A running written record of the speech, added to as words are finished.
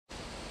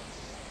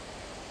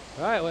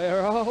Right,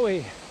 where are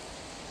we?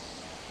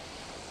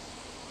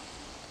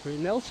 We're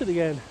in Nelson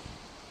again.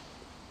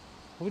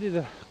 We did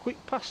a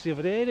quick pass the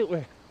other day, didn't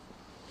we?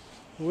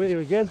 We're here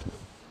again.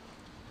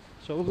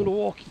 So we're going to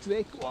walk into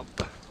there. Come on.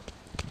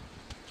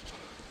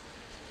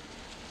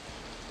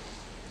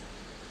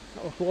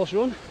 That was a close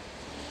run.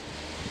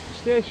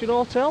 Station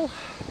Hotel.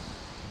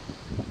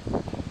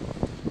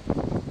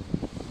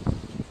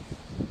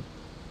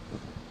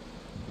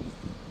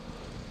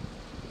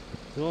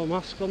 No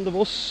mask on the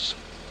bus.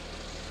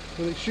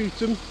 Gonna shoot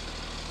them.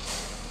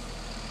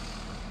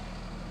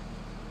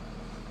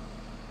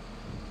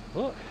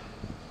 Look,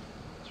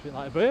 it's a bit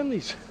like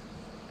Burnley's.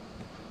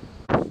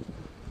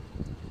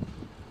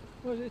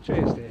 Where's it? A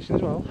train station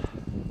as well.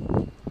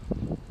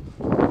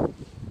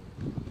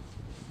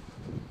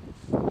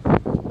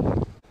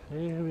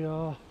 Here we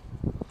are.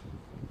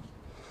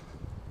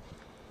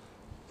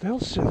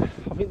 Nelson. I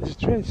think there's a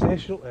train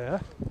station up there,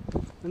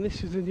 and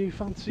this is the new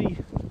fancy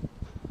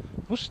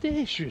bus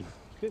station.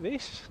 Look at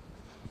this.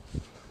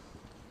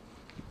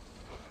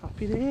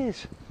 Happy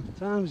days. What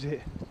time is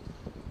it?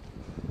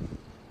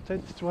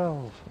 10 to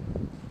 12.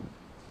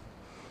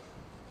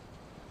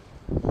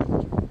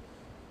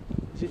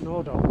 Is it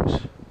no dogs?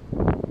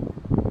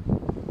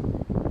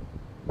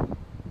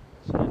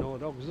 Say no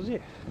dogs, does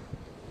it?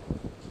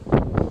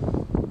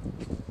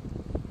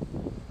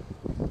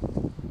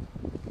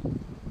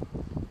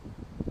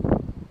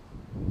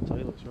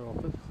 Toilets are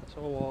open. Let's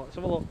have a walk. Let's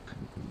have a look.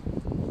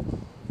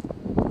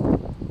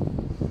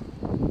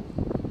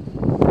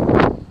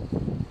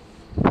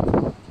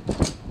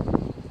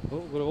 Oh, we're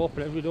going to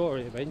open every door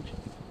here, Benj.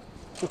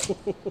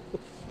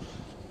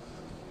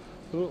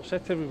 Don't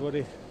upset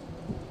everybody.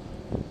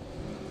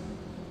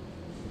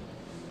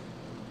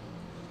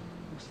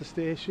 What's the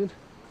station?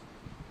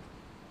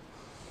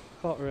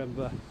 Can't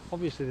remember.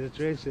 Obviously there's a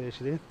train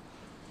station here.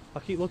 I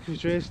keep looking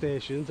for train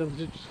stations and I'm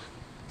just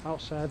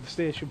outside the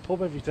station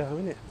pub every time,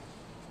 innit?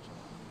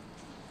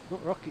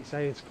 Not rocket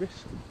science,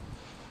 Chris.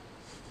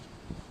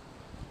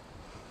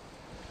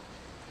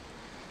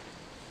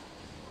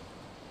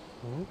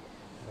 Oh,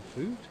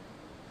 food.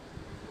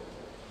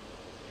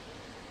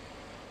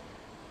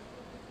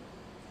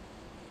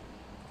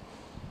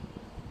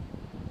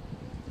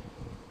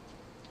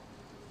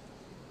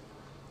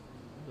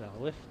 Our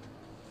lift.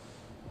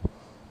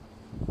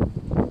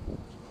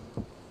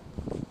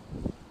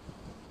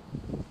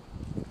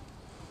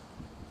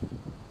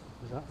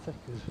 Does that take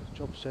us?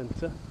 Job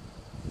centre.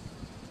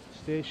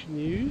 Station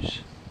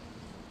news.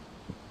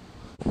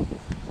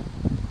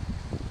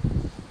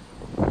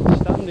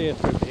 Stand here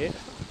for a bit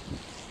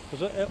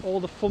because all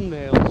the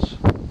thumbnails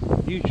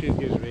YouTube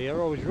gives me are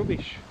always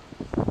rubbish.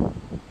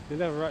 They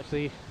never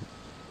actually.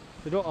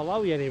 They don't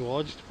allow you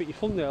anymore just to put your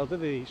thumbnail, do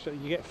they? So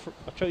you get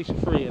a choice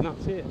of 3 and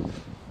that's it.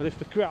 And if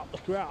they're crap,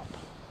 they're crap.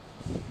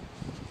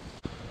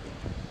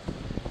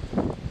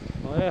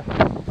 Oh yeah.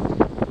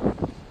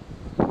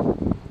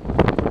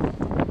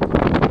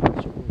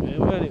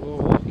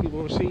 We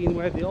were seeing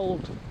where the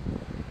old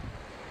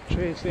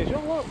train station.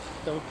 Oh look,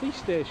 there's a police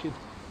station.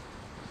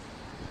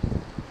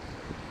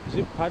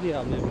 Zip Paddy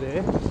out the other day,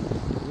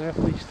 and their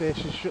police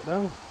station's shut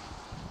down.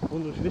 I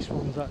wonder if this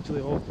one's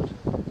actually open.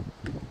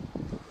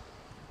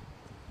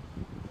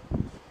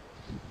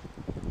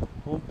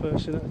 One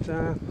person at a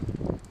time,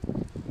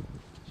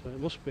 so it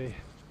must be.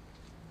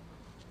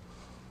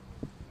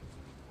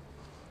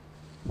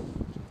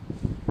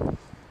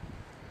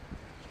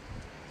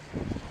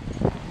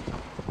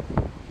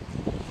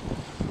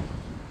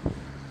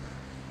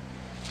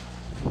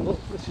 Look,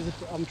 this is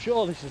I'm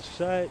sure this is a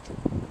site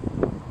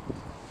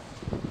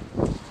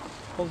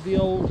of the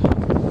old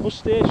bus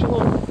station.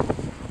 Look,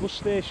 bus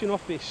station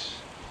office,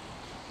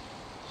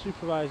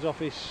 supervised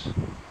office.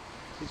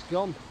 It's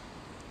gone.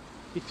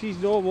 It is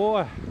no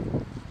more.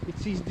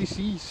 It is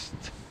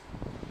deceased.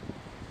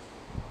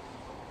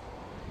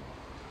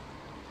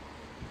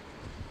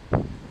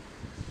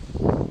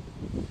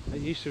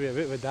 It used to be a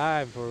bit of a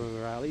dive for we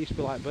were out. It used to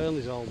be like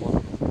Burnley's old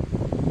one.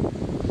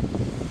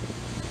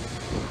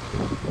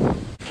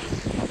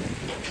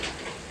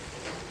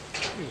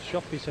 There's a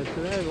shopping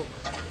centre there, look.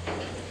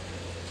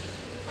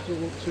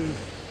 Doesn't look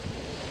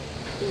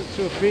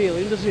too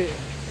appealing, does it?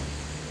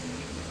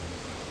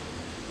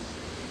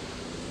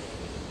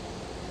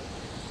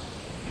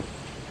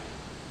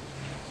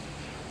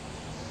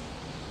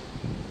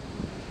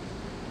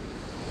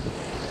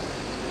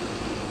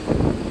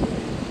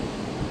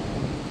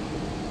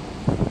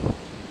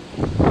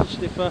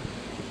 Sniffer.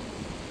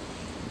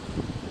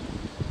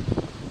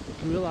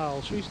 Grill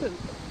house. We used to,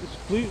 it's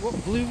blue,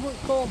 what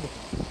it called?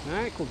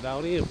 I come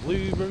down here,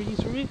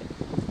 blueberries for it.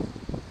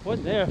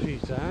 Went there a few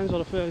times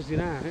on a Thursday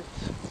night.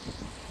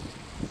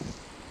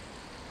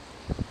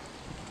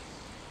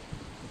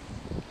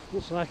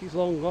 Looks like it's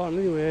long gone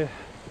anyway.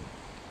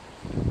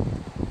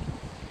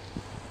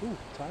 Ooh,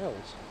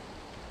 tiles.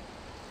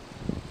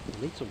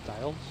 I need some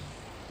tiles.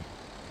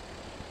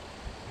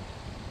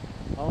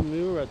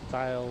 Almura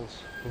tiles.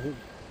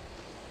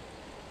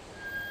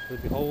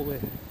 They'd be holy.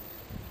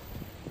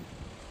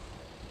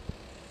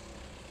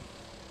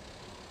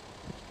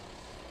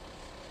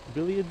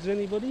 Billiards,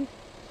 anybody?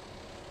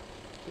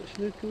 Got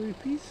snooker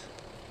rupees?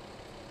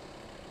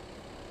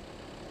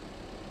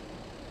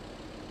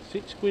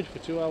 £6 for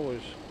 2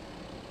 hours.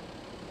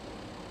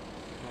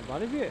 Not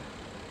bad, is it?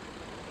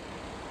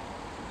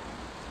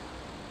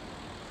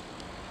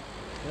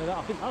 Yeah,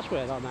 I think that's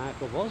where that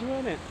nightclub was,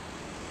 wasn't it?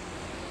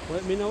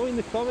 Let me know in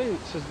the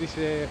comments, as they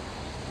say.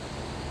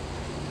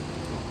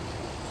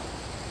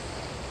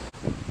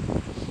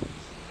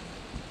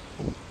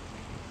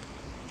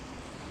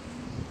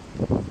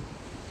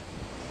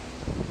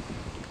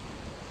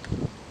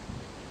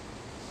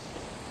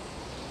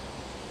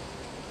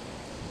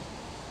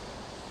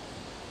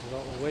 We've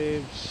got the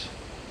waves,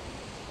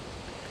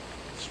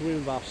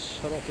 swimming baths.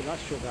 I don't think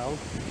that's shut down.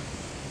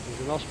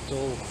 There's an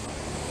hospital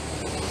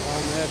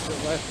down there to the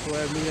left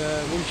where my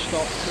mum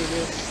stopped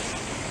today.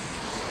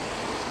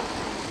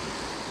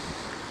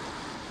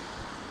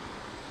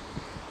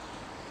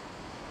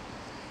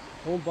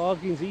 Owen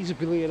Bargains, he's a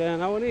billionaire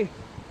now, isn't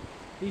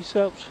he?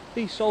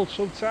 He sold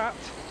some tat.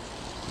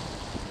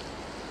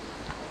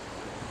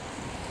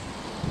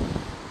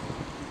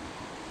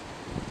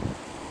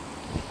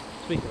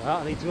 Speaking of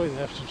that, I need to go in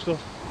there for some stuff.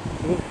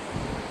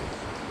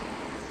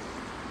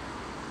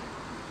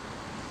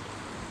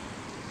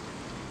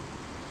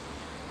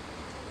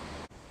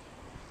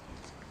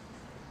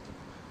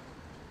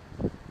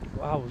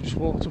 Wow, we just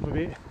walked up a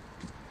bit.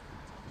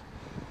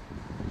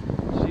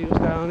 See what's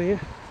down here.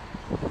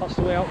 That's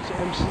the way out to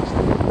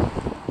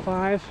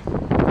M65.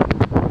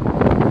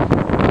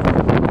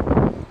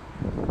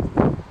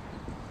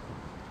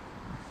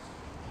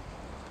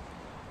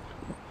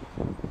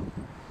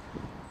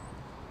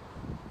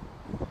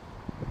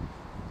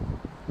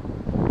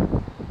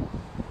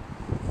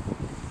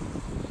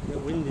 It's a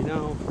bit windy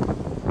now.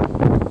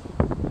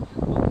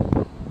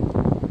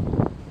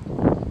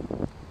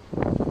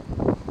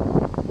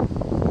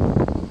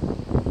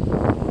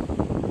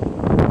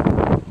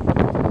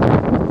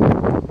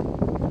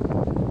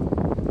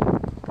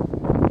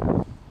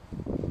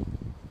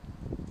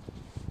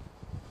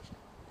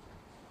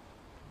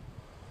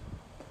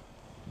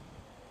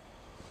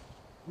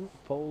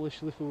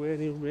 Polish,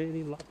 Lithuanian,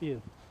 Romanian,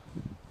 Latvian.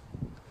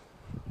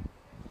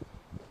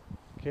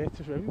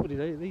 Cater for everybody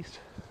these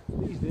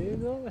days,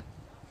 don't they?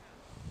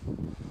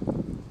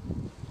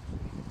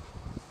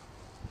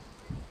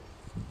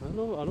 I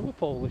know a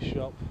Polish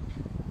shop.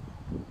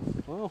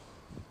 Wow.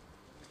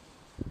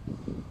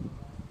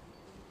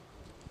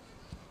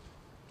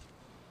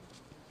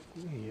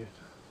 Yeah.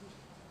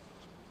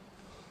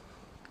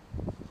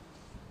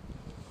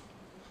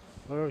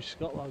 Where is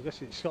Scotland? I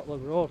guess it's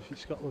Scotland Road, if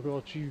it's Scotland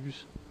Road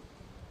Tubes.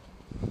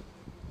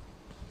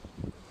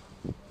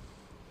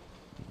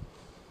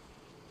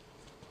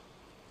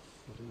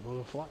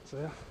 Flats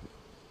there.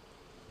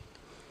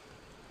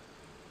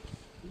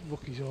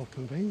 Bucky's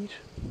open bench.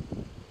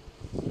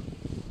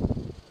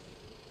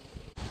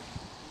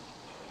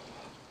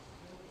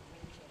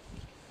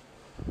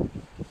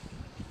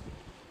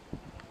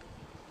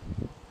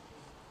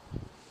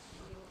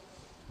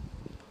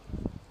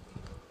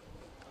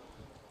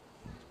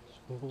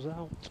 School's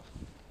out.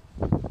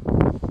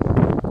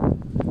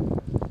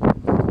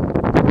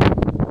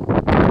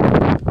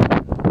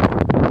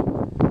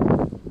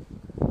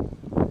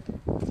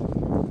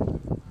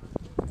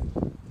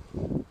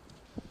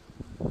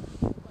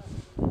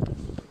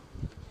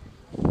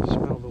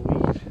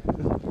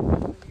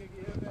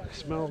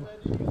 Smell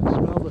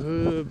the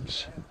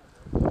herbs.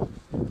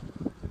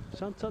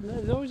 Santander,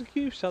 there's always a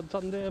queue.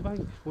 Santander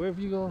Bank, wherever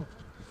you go.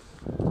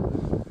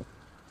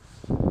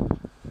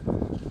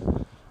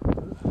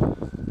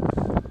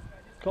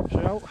 Cops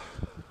are out.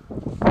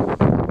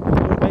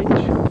 On the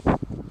bench.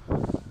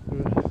 We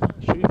were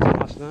shooting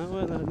last night,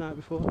 weren't they, the night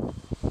before?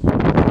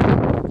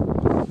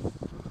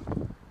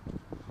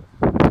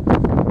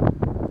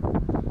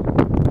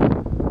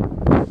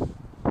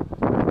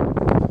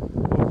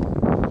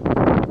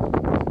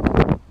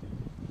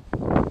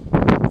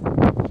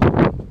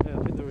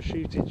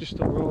 Just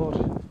up the road.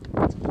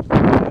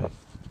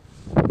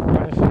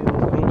 Right field, I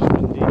know it's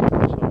windy,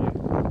 sorry.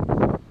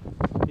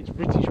 It's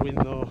British wind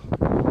though.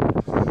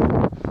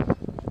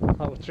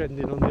 That was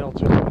trending on the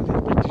alternative, it's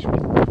British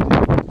wind.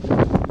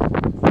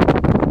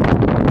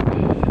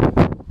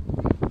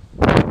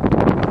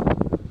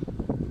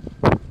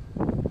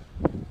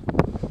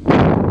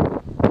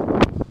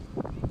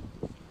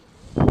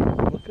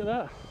 Look at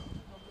that.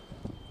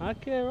 I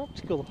Care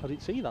Optical, I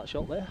didn't see that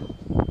shop there.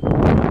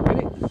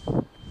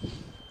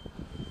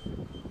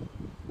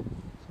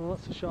 Well,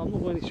 that's a shop. I'm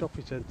not going to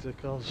shopping centre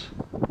because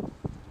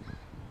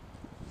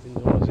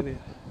indoors, isn't it?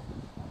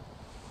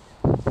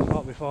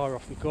 Can't be far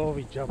off the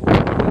COVID jab.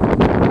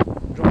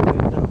 Dropping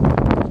it down.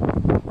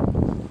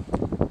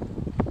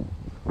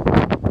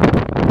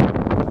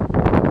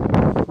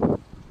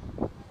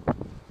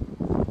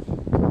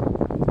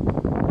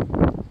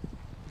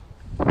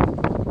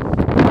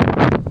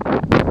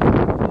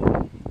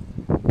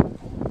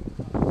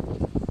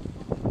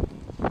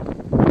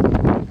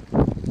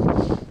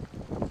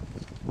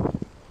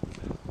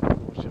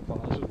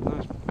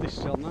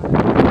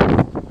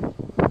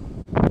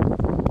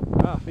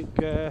 I think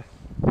I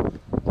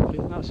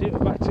think that's it. We're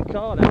back to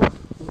car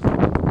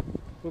now.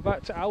 We're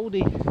back to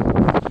Audi.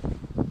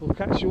 We'll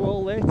catch you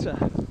all later.